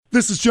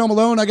This is Joe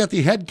Malone. I got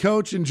the head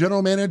coach and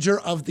general manager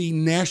of the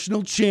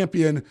national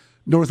champion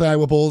North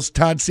Iowa Bulls,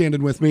 Todd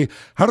Sanden, with me.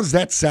 How does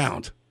that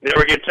sound?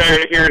 Never get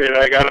tired of hearing it,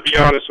 I got to be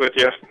honest with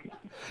you.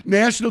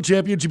 National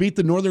champions, you beat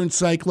the Northern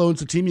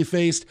Cyclones, the team you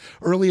faced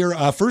earlier,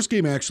 first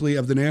game actually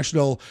of the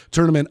national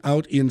tournament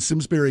out in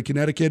Simsbury,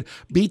 Connecticut.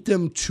 Beat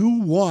them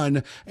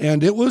 2-1,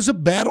 and it was a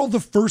battle the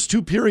first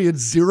two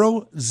periods,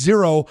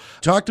 0-0.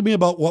 Talk to me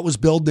about what was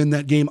building in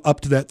that game up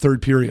to that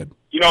third period.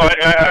 You know,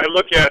 I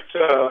look at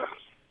the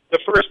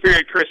first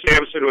period, Chris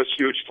Amson was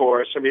huge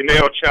for us. I mean, they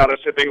outshot us.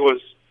 I think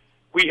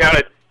we had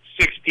it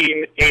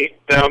 16-8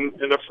 them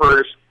in the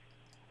first.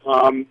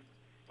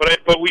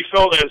 But we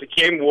felt as the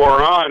game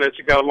wore on, as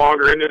it got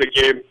longer into the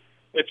game,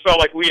 it felt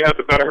like we had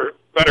the better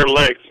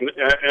legs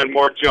and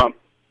more jump.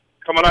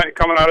 Coming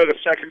out of the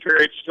second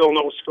period, still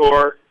no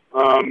score.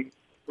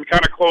 We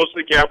kind of closed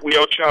the gap. We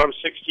outshot them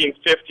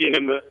 16-15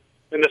 in the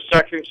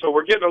second, so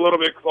we're getting a little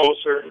bit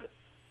closer.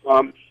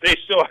 They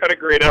still had a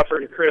great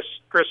effort, and Chris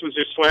was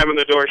just slamming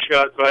the door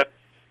shut. But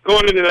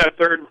going into that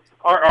third,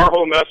 our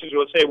whole message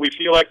was, hey, we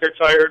feel like they're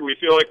tired. We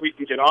feel like we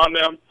can get on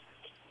them.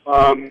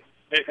 And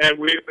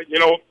we,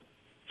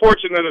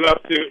 fortunate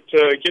enough to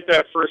get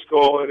that first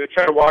goal, and it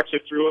kind of walked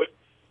it through it.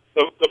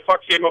 The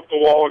puck came up the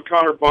wall, and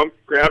Connor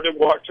bumped, grabbed it,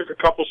 took a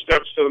couple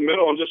steps to the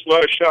middle, and just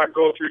let a shot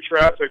go through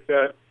traffic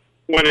that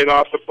went in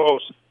off the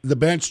post. The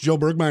bench, Joe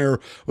Bergmeyer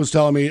was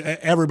telling me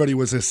everybody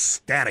was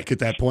ecstatic at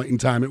that point in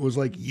time. It was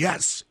like,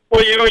 yes.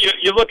 Well, you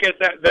look at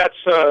that.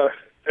 The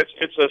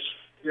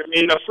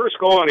first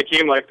goal in a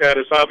game like that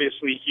is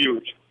obviously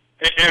huge.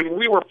 And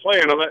we were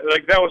playing,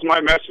 like, that was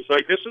my message.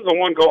 Like, this is a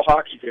one-goal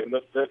hockey game.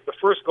 The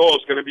first goal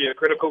is going to be a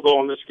critical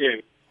goal in this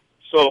game.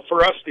 So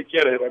for us to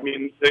get it, I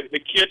mean, the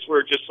kids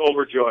were just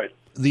overjoyed.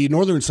 The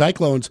Northern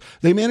Cyclones,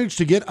 they managed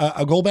to get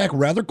a goal back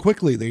rather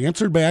quickly. They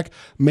answered back,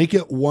 make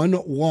it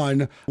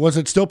 1-1. Was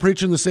it still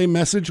preaching the same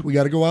message? We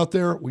got to go out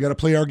there. We got to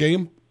play our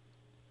game?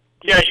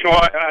 Yeah,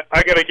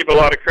 I got to give a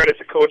lot of credit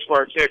to Coach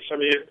Mark Hicks. I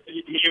mean,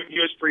 he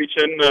was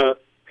preaching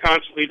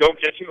constantly, don't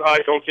get too high,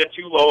 don't get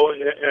too low.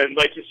 And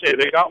like you say,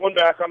 they got one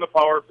back on the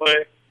power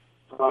play,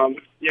 a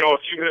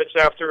few minutes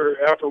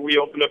after we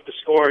opened up the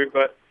scoring.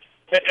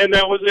 And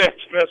that was it.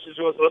 The message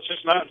was, let's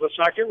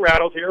not get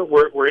rattled here.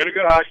 We're in a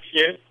good hockey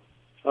game.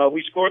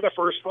 We scored the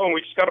first goal, and we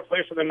just got to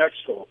play for the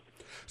next goal.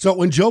 So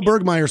when Joe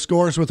Bergmeyer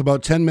scores with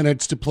about 10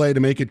 minutes to play to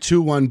make it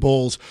 2-1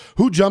 Bulls,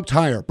 who jumped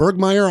higher,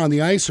 Bergmeyer on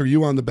the ice or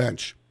you on the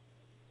bench?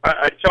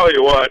 I tell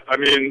you what, I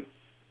mean,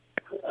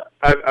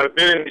 I've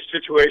been in these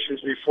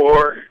situations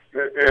before,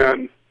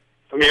 and,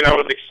 I mean, I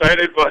was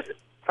excited, but,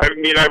 I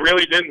mean, I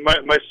really didn't.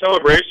 My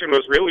celebration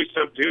was really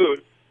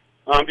subdued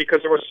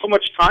because there was so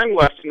much time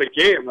left in the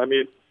game. I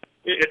mean,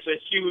 it's a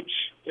huge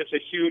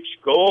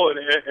goal,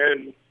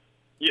 and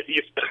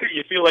you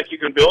feel like you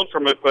can build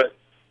from it, but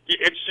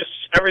it's just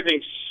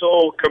everything's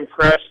so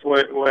compressed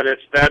when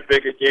it's that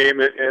big a game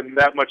and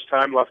that much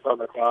time left on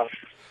the clock.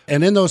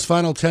 And in those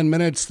final 10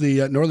 minutes,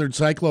 the Northern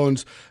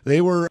Cyclones,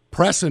 they were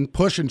pressing,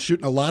 pushing,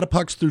 shooting a lot of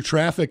pucks through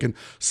traffic. And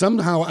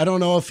somehow, I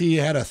don't know if he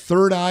had a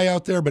third eye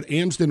out there, but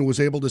Amsden was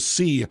able to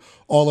see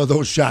all of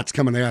those shots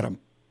coming at him.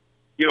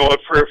 You know,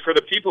 for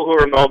the people who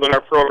were involved in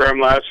our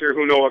program last year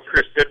who know what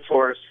Chris did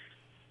for us,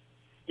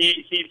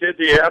 he did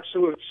the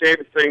absolute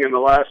same thing in the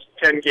last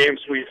 10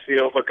 games, we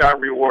feel, but got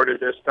rewarded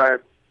this time.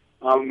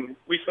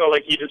 We felt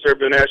like he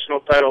deserved the national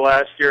title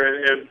last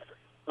year, and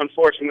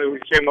unfortunately, we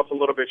came up a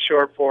little bit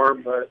short for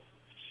him, but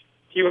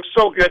he was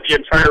so good the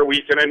entire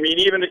weekend. I mean,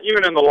 even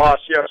in the loss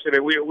yesterday,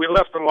 we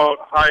left him out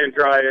high and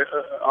dry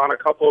on a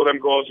couple of them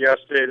goals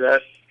yesterday.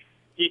 That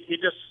he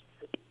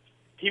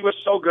was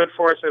so good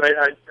for us, and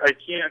I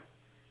can't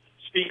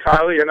speak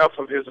highly enough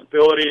of his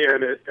ability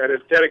and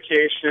his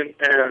dedication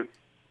and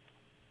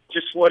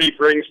just what he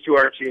brings to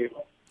our team.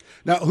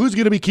 Now, who's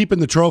going to be keeping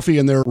the trophy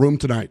in their room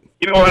tonight?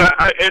 You know what?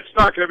 It's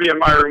not going to be in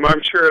my room.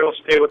 I'm sure it'll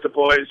stay with the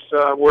boys.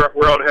 We're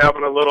out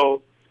having a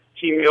little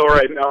team meal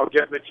right now,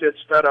 getting the kids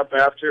fed up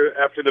after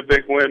the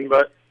big win.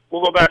 But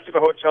we'll go back to the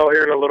hotel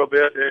here in a little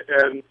bit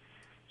and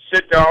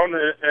sit down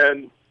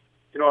and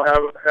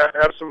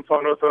have some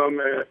fun with them.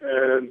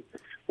 And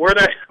where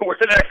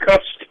that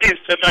cup stays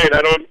tonight,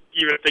 I don't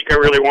even think I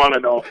really want to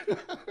know.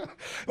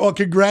 Well,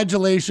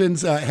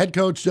 congratulations, head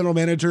coach, general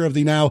manager of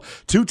the now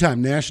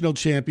two-time national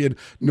champion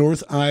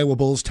North Iowa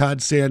Bulls,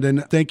 Todd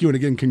Sanden. Thank you, and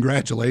again,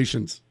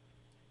 congratulations.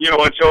 You know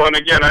what, Joe, and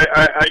again,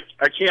 I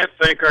can't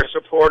thank our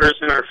supporters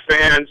and our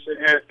fans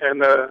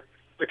and the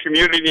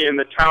community and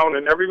the town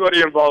and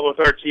everybody involved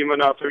with our team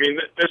enough. I mean,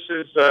 this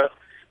is a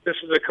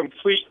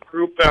complete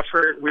group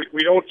effort.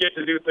 We don't get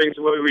to do things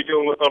the way we do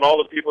them without all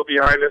the people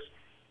behind us.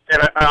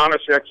 And I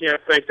honestly, I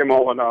can't thank them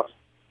all enough.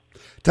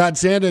 Todd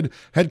Sanden,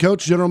 head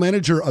coach, general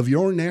manager of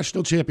your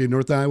national champion,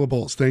 North Iowa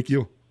Bulls. Thank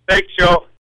you. Thanks, Joe.